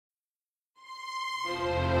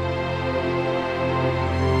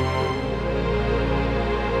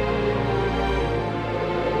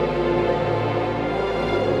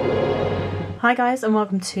Hi guys, and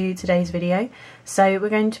welcome to today's video. So we're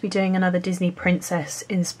going to be doing another Disney princess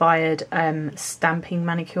inspired stamping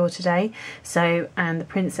manicure today. And the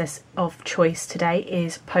princess of choice today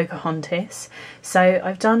is Pocahontas. So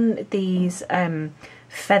I've done these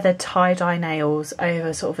feather tie-dye nails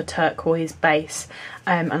over sort of a turquoise base,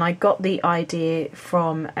 and I got the idea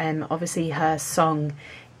from obviously her song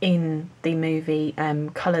in the movie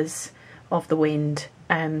Colours of the Wind,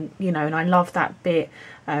 you know, and I love that bit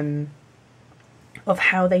of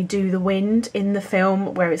how they do the wind in the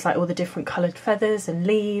film, where it's like all the different coloured feathers and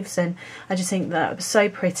leaves, and I just think that was so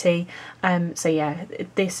pretty. So yeah,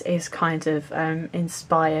 this is kind of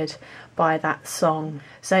inspired by that song.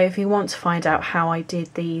 So if you want to find out how I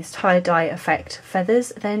did these tie-dye effect feathers,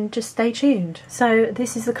 then just stay tuned. So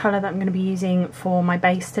this is the colour that I'm going to be using for my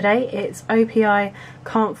base today. It's OPI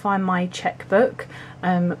Can't Find My Checkbook,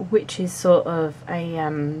 which is sort of a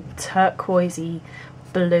turquoisey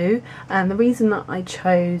blue, and the reason that I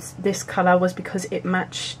chose this colour was because it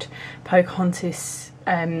matched Pocahontas'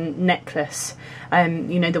 necklace,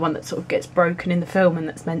 you know, the one that sort of gets broken in the film and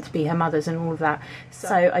that's meant to be her mother's and all of that.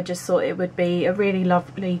 So I just thought it would be a really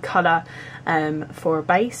lovely colour for a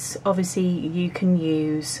base. Obviously you can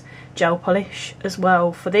use gel polish as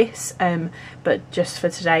well for this, but just for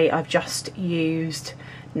today I've just used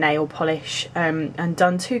nail polish and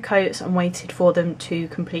done 2 coats and waited for them to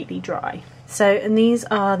completely dry. So, and these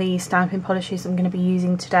are the stamping polishes I'm going to be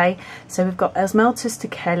using today. So we've got Esmeltus to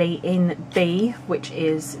Kelly in B, which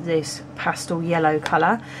is this pastel yellow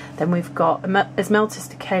colour. Then we've got Esmeltus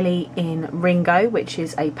to Kelly in Ringo, which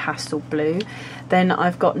is a pastel blue. Then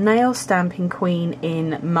I've got Nail Stamping Queen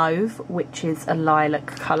in Mauve, which is a lilac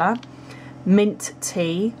colour. Mint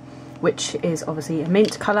Tea, which is obviously a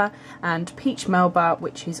mint colour, and Peach Melba,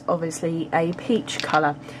 which is obviously a peach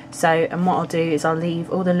colour. So, and what I'll do is I'll leave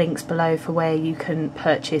all the links below for where you can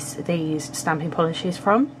purchase these stamping polishes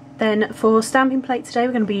from. Then for stamping plate today,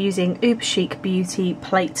 we're going to be using Uber Chic Beauty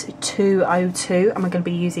Plate 202, and we're going to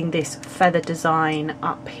be using this feather design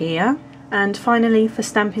up here. And finally for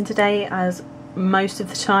stamping today, as most of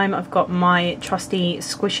the time, I've got my trusty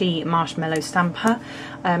squishy marshmallow stamper.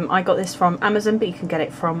 I got this from Amazon, but you can get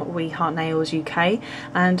it from We Heart Nails UK.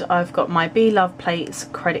 And I've got my Be Love Plates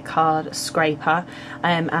credit card scraper,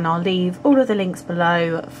 and I'll leave all of the links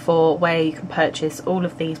below for where you can purchase all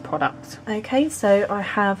of these products. Okay, so I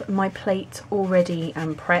have my plate already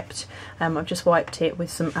and prepped. I've just wiped it with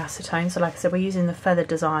some acetone. So like I said, we're using the feather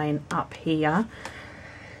design up here.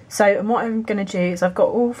 So, and what I'm going to do is I've got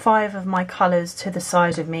all 5 of my colours to the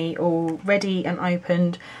side of me, all ready and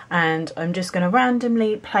opened, and I'm just going to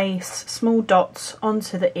randomly place small dots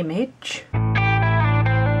onto the image.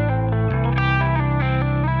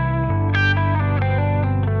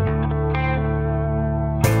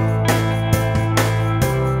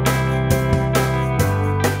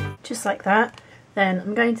 Just like that. Then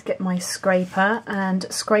I'm going to get my scraper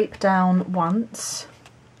and scrape down once.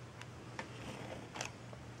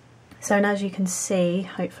 So, and as you can see,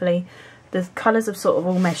 hopefully the colours have sort of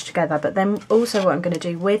all meshed together, but then also what I'm going to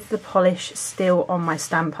do with the polish still on my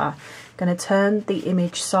stamper, I'm going to turn the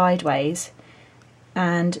image sideways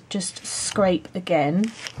and just scrape again,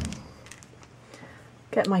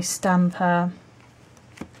 get my stamper,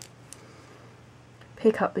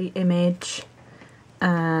 pick up the image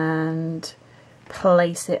and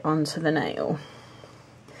place it onto the nail.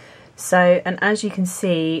 So, and as you can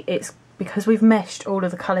see, it's because we've meshed all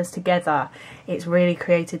of the colours together, it's really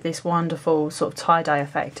created this wonderful sort of tie-dye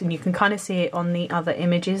effect, and you can kind of see it on the other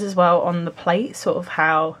images as well on the plate, sort of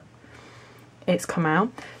how it's come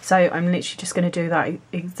out. So I'm literally just going to do that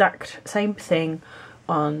exact same thing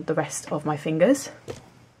on the rest of my fingers.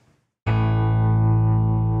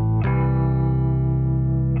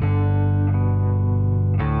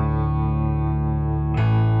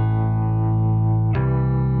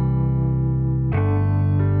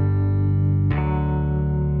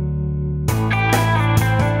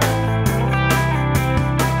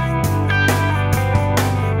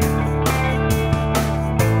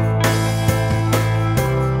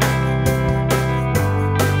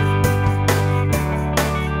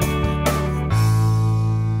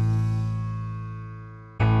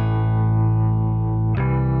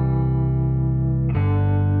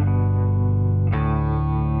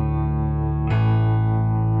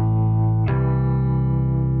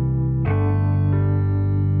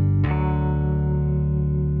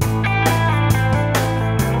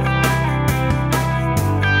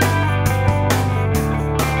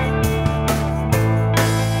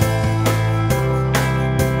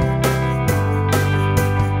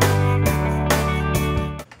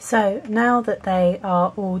 So now that they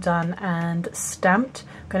are all done and stamped,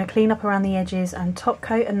 going to clean up around the edges and top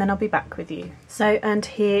coat, and then I'll be back with you. So, and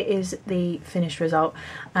here is the finished result,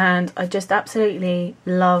 and I just absolutely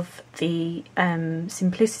love the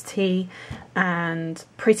simplicity and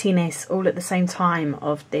prettiness all at the same time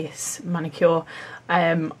of this manicure.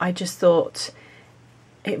 I just thought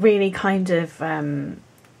it really kind of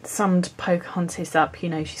summed Pocahontas up. You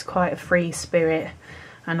know, she's quite a free spirit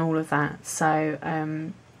and all of that. So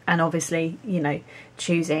and obviously, you know,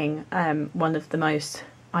 choosing one of the most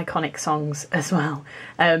iconic songs as well.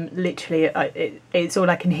 Literally, it's all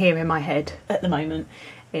I can hear in my head at the moment.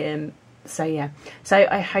 So yeah, so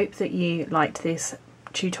I hope that you liked this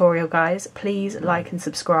tutorial, guys. Please like and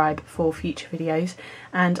subscribe for future videos,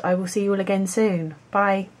 and I will see you all again soon.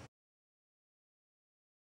 Bye.